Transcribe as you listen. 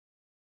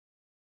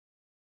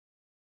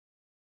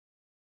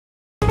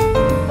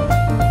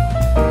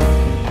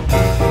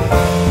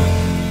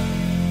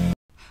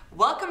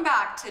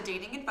to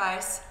Dating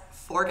Advice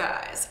for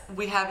Guys.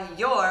 We have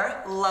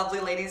your lovely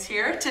ladies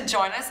here to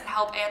join us and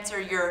help answer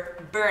your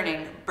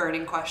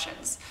burning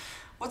questions.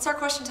 What's our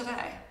question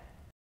today?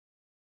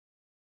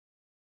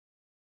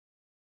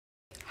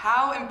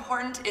 How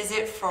important is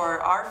it for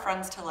our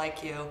friends to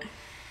like you?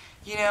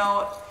 You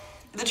know,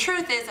 the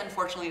truth is,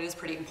 unfortunately, it is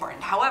pretty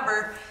important.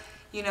 However,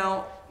 you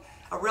know,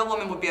 a real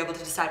woman would be able to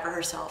decide for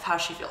herself how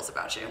she feels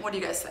about you. What do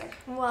you guys think?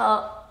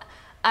 Well,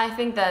 I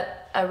think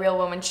that a real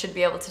woman should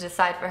be able to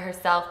decide for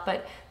herself,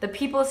 but the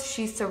people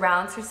she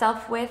surrounds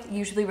herself with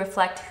usually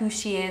reflect who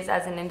she is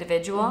as an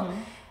individual.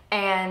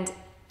 And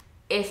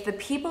if the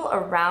people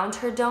around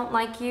her don't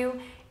like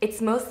you,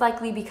 it's most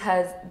likely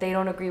because they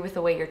don't agree with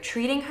the way you're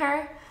treating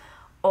her,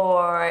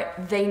 or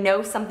they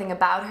know something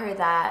about her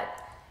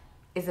that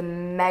is a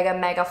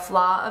mega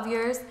flaw of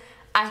yours.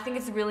 I think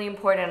it's really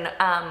important.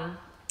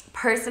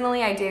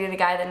 Personally, I dated a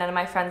guy that none of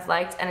my friends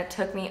liked, and it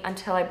took me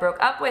until I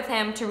broke up with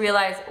him to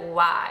realize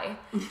why.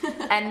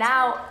 And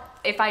now,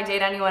 if I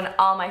date anyone,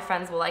 all my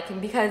friends will like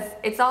him, because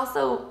it's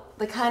also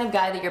the kind of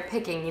guy that you're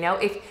picking, you know?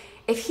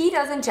 If he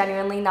doesn't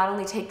genuinely not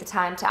only take the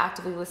time to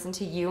actively listen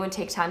to you and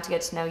take time to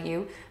get to know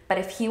you, but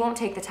if he won't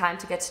take the time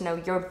to get to know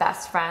your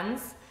best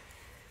friends,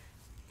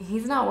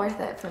 he's not worth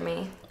it for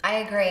me. I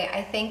agree.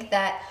 I think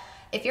that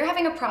if you're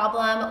having a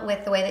problem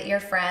with the way that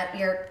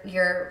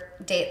your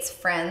date's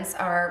friends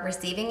are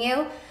receiving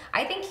you,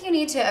 I think you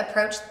need to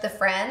approach the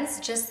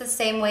friends just the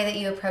same way that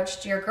you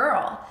approached your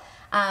girl.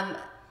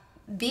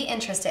 Be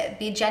interested.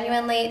 Be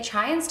genuinely.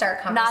 Try and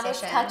start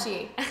conversation. Not as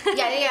touchy.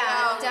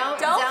 Yeah.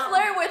 Don't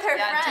flirt with her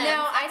friends.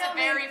 No, I That's don't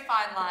a very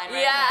fine line,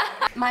 right?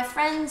 Yeah. My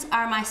friends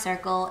are my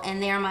circle,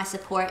 and they are my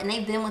support, and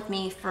they've been with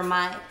me for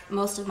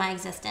most of my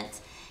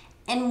existence.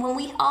 And when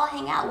we all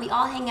hang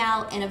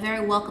out in a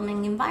very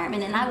welcoming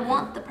environment, and I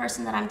want the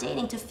person that I'm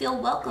dating to feel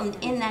welcomed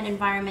in that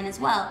environment as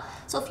well.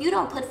 So if you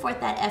don't put forth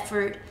that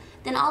effort,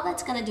 then all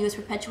that's going to do is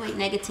perpetuate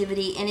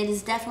negativity, and it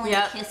is definitely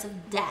a kiss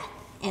of death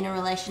in a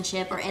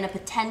relationship or in a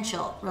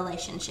potential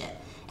relationship.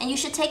 And you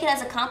should take it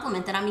as a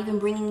compliment that I'm even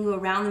bringing you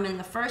around them in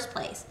the first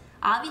place.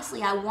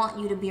 Obviously, I want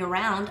you to be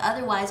around.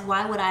 Otherwise,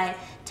 why would I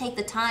take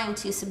the time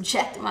to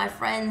subject my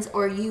friends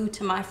or you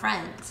to my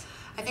friends?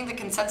 I think the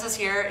consensus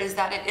here is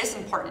that it is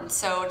important,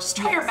 so just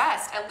try your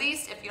best. At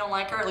least if you don't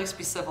like her, at least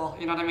be civil,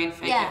 you know what I mean?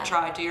 Fake it,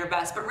 try, do your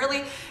best. But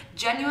really,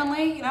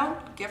 genuinely, you know,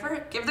 give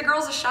the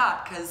girls a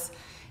shot, because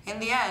in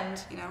the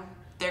end, you know,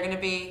 they're gonna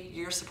be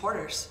your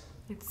supporters.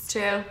 It's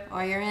true.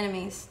 Or your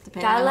enemies,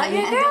 depending Gotta on how love you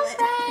your handle it.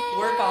 girlfriend.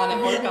 Work on it,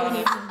 work on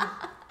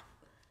it.